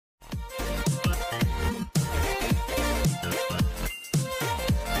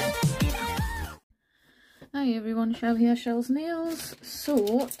Hi everyone, Shell here, Shell's Nails.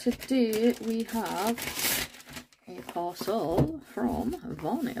 So today we have a parcel from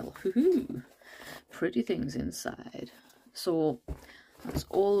Varnail. Pretty things inside. So that's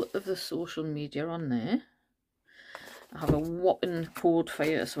all of the social media on there. I have a whopping code for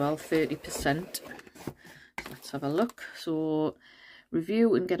you as well, 30%. Let's have a look. So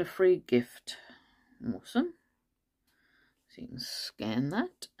review and get a free gift. Awesome. So you can scan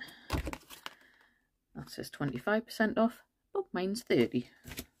that. That says 25% off. Oh, mine's 30.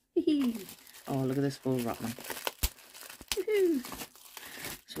 Oh, look at this full wrap, man.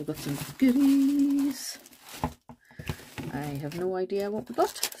 So we've got some goodies. I have no idea what we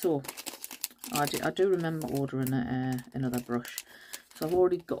got. So I do remember ordering another brush. So I've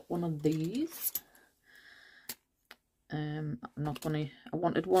already got one of these. I'm not gonna. I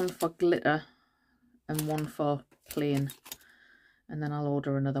wanted one for glitter and one for plain. And then I'll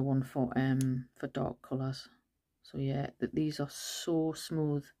order another one for dark colours. So yeah, these are so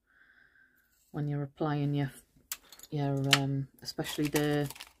smooth when you're applying your especially the,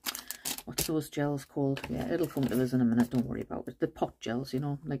 what's those gels called? Yeah, it'll come to us in a minute, don't worry about it. The pot gels, you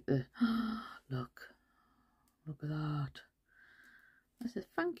know, like the, look at that. I said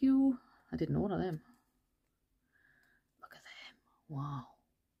thank you. I didn't order them. Look at them. Wow.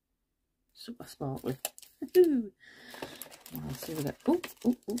 Super sparkly. Let's see if we get,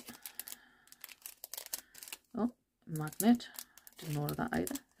 oh, magnet. Didn't order that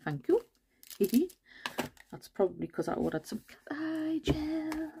either. Thank you. That's probably because I ordered some eye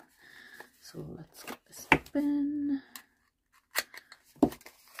gel. So let's get this open.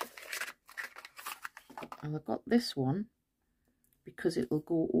 And I've got this one because it will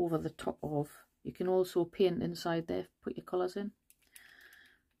go over the top of. You can also paint inside there, put your colours in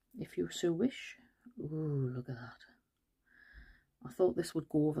if you so wish. Ooh, look at that. I thought this would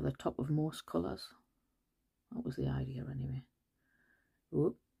go over the top of most colours. That was the idea anyway.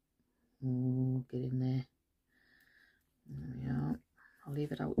 Oh, get in there. There we are. I'll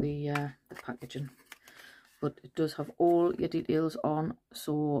leave it out the packaging. But it does have all your details on.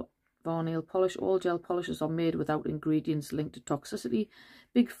 So Varnail polish. All gel polishes are made without ingredients linked to toxicity.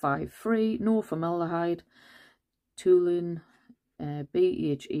 Big 5 free. No formaldehyde. Toluene,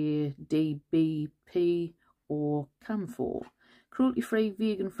 BHA, DBP or camphor. Cruelty-free,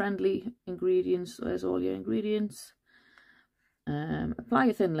 vegan-friendly ingredients. So there's all your ingredients. Apply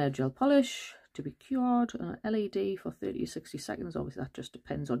a thin layer gel polish to be cured on an LED for 30 to 60 seconds. Obviously, that just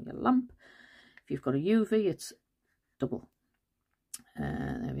depends on your lamp. If you've got a UV, it's double.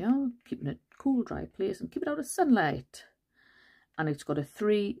 There we are. Keeping it cool, dry place, and keep it out of sunlight. And it's got a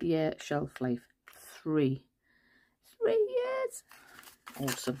 3-year shelf life. 3 years.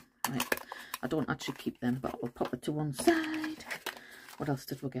 Awesome. Right. I don't actually keep them, but I'll pop it to one side. What else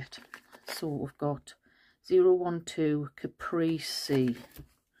did we get? So we've got 012 Capri C.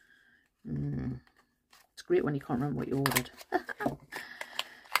 It's great when you can't remember what you ordered.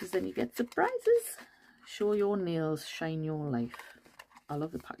 Because then you get surprises. Show your nails, shine your life. I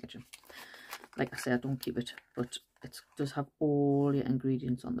love the packaging. Like I say, I don't keep it, but it does have all your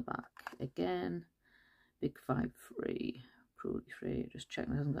ingredients on the back. Again, Big 5 free. Cruelty free. Just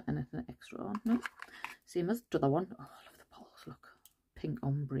checking it hasn't got anything extra on. No. Same as the other one. Oh, I love the balls. Look. Pink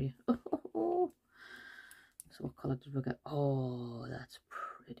ombre. Oh. So what colour did we get? Oh, that's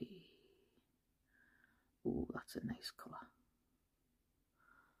pretty. Oh, that's a nice colour.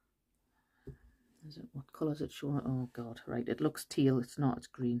 Is it, what colour is it showing? Oh god, right. It looks teal. It's not, it's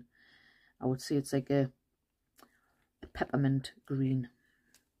green. I would say it's like a peppermint green.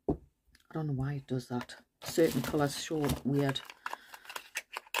 I don't know why it does that. Certain colours show weird.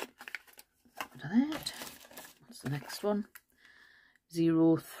 Look at that. What's the next one?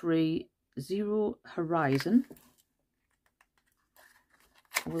 030 Horizon.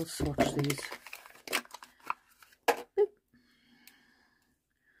 We'll swatch these. Let's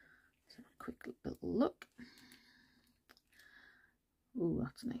have a quick little look. Oh,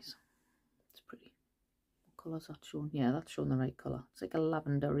 that's nice. It's pretty. What colour's that showing? Yeah, that's showing the right colour. It's like a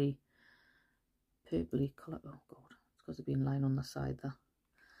lavendery, purpley colour. Oh god, it's because they've been lying on the side there.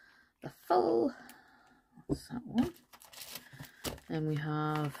 The full. What's that one? Then we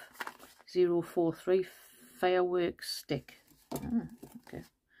have 043 Fireworks Stick. Okay.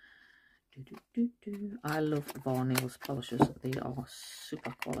 I love Varnail's polishes. They are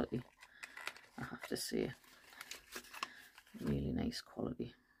super quality, I have to say. Really nice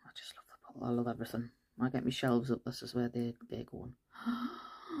quality. I just love the bottle. I love everything. I get my shelves up. This is where they're going.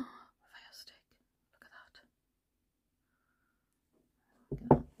 Fire stick. Look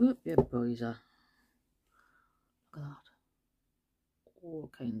at that. Oop, your boys are. Look at that. all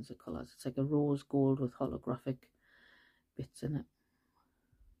kinds of colours. It's like a rose gold with holographic bits in it.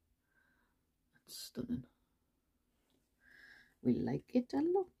 That's stunning. We like it a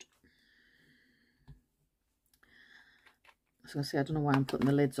lot. I was going to say, I don't know why I'm putting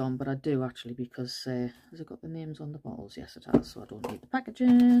the lids on, but I do actually, because has it got the names on the bottles? Yes, it has, so I don't need the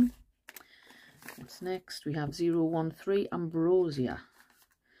packaging. What's next? We have 013 Ambrosia.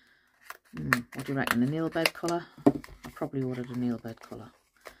 What do you reckon? A nail bed colour? I probably ordered a nail bed colour.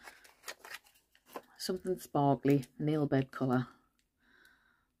 Something sparkly, nail bed colour.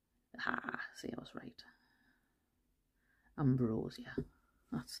 Ah, see, I was right. Ambrosia.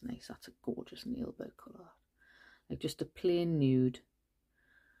 That's nice. That's a gorgeous nail bed colour. Like just a plain nude.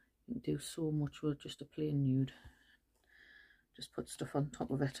 You can do so much with just a plain nude. Just put stuff on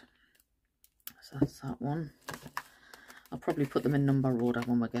top of it. So that's that one. I'll probably put them in number order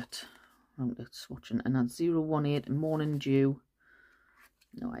when we get around to swatching. And that's 018 Morning Dew.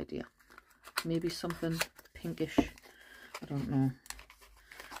 No idea. Maybe something pinkish. I don't know.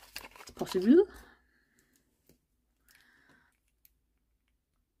 It's possible.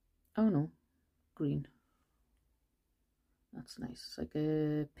 Oh no. Green. That's nice. It's like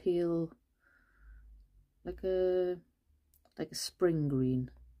a pale, like a spring green.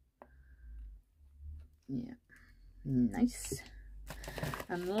 Yeah, nice.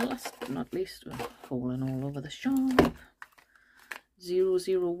 And last but not least, we're falling all over the shop.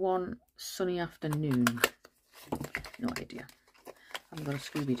 001 Sunny Afternoon. No idea. I haven't got a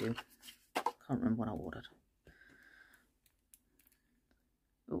Scooby-Doo. Can't remember what I ordered.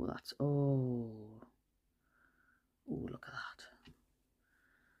 Oh, that's, oh, look at that.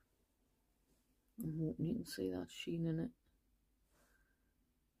 I'm hoping you can see that sheen in it.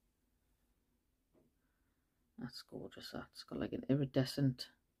 That's gorgeous. That's got like an iridescent,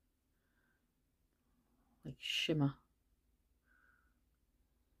 like shimmer.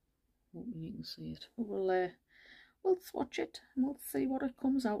 Hoping you can see it. We'll swatch it and we'll see what it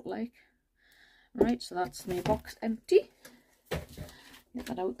comes out like. Right, so that's my box empty. Get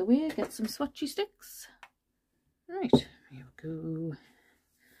that out the way. Get some swatchy sticks. Right, here we go.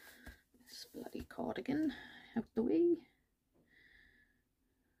 This bloody cardigan out the way.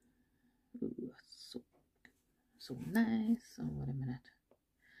 Ooh, that's so nice. Oh, wait a minute.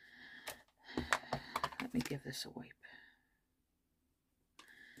 Let me give this a wipe.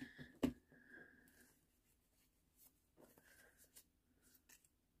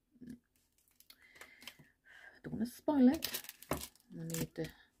 Don't want to spoil it. I need the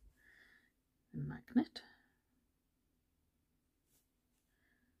magnet.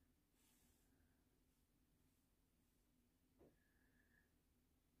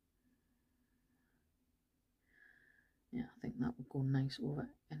 Yeah, I think that would go nice over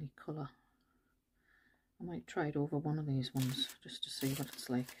any colour. I might try it over one of these ones just to see what it's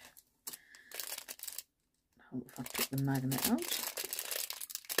like. How if I take the magnet out?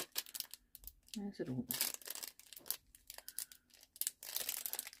 Where's it open?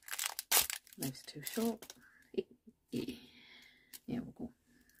 Nice too short. Yeah, we'll go.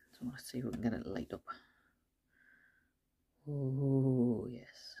 So let's see if we can get it light up. Oh,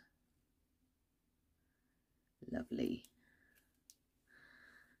 yes. Lovely.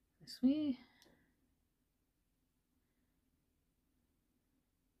 This way.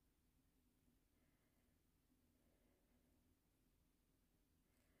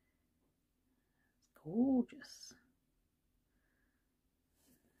 It's gorgeous.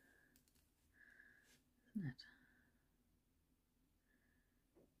 Isn't it?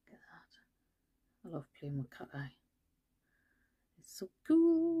 Look at that. I love playing with cat eye. It's so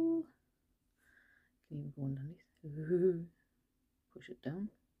cool. Can even go underneath. Push it down.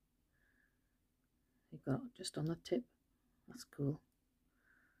 You got it just on the tip. That's cool.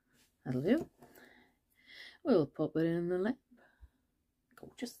 That'll do. We'll pop it in the lamp.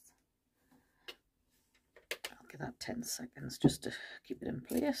 Gorgeous. I'll give that 10 seconds just to keep it in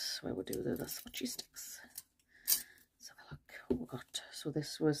place where we'll do the swatchy sticks. Let's have a look what we got. So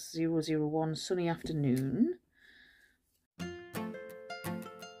this was 001 Sunny Afternoon.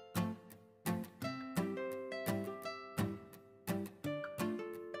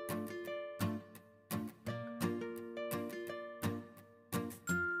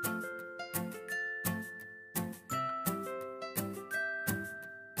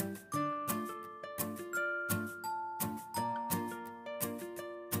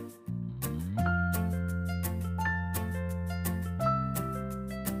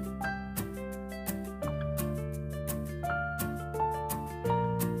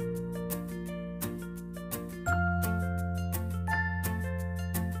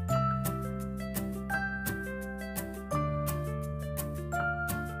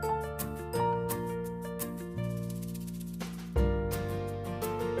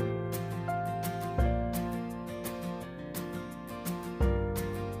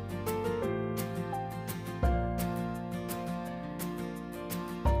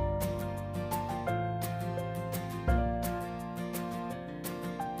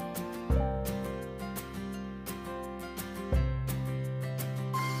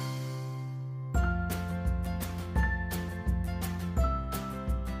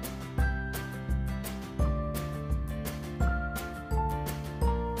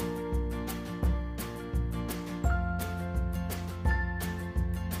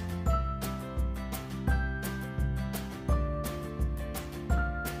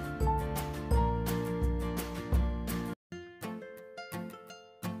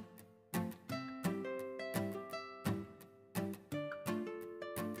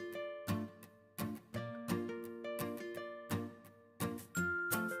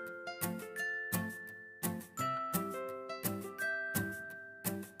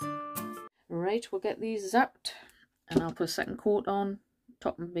 Right, we'll get these zapped and I'll put a second coat on,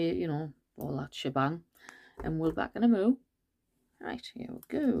 top and base, you know, all that shebang, and we'll back in a moo. Right, here we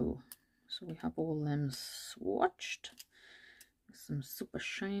go. So we have all them swatched. Some super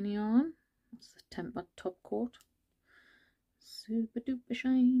shiny on. That's the tempered top coat. Super duper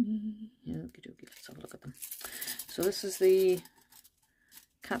shiny. Okie dokie, let's have a look at them. So this is the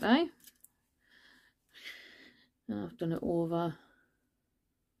cat eye. And I've done it over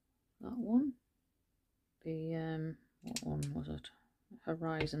that one. The what one was it?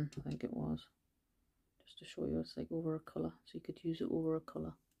 Horizon, I think it was. Just to show you, it's like over a colour, so you could use it over a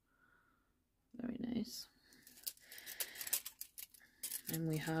colour. Very nice. And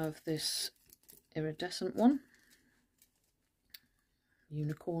we have this iridescent one.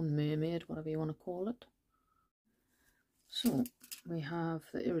 Unicorn, mermaid, whatever you want to call it. So we have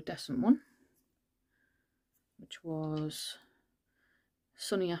the iridescent one, which was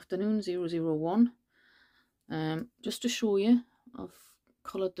Sunny Afternoon 001. Just to show you, I've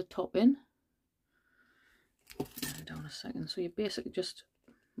coloured the top in. Down a second. So you basically just,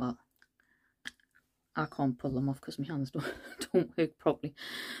 well, I can't pull them off because my hands don't work properly.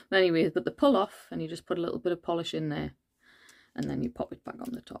 But anyway, but they pull off and you just put a little bit of polish in there and then you pop it back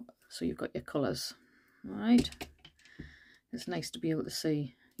on the top. So you've got your colours. Alright. It's nice to be able to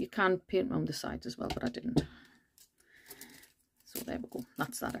see. You can paint around the sides as well, but I didn't. So there we go.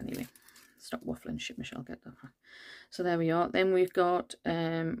 That's that anyway. Stop waffling, shit, Michelle, get that. So there we are. Then we've got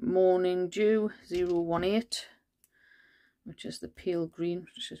Morning Dew 018, which is the pale green,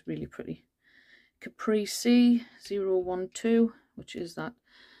 which is really pretty. Capri Sea 012, which is that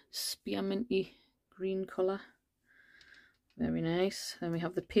spearminty green colour. Very nice. Then we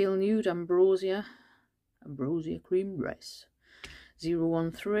have the pale nude Ambrosia cream dress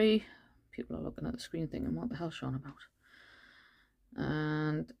 013. People are looking at the screen thinking, what the hell's she on about?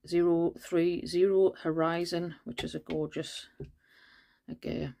 And 030 Horizon, which is a gorgeous, like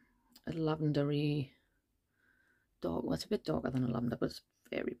a lavendery dark. Well, it's a bit darker than a lavender, but it's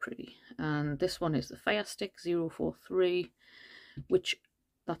very pretty. And this one is the Fire Stick 043, which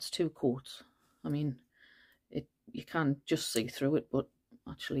that's 2 coats. I mean, you can just see through it, but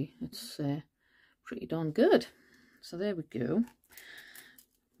actually it's pretty darn good. So there we go.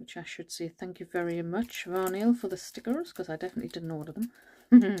 Which I should say thank you very much, Varnail, for the stickers, because I definitely didn't order them.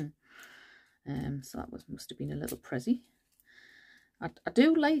 So that must have been a little prezzy. I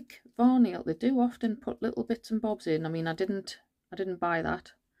do like Varnail. They do often put little bits and bobs in. I mean, I didn't buy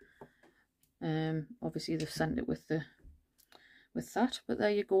that. Obviously they've sent it with that, but there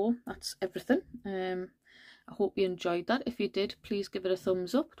you go. That's everything. I hope you enjoyed that. If you did, please give it a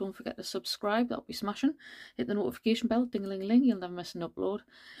thumbs up. Don't forget to subscribe. That'll be smashing. Hit the notification bell, ding-a-ling-ling. You'll never miss an upload.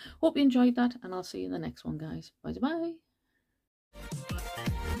 Hope you enjoyed that, and I'll see you in the next one, guys. Bye-bye.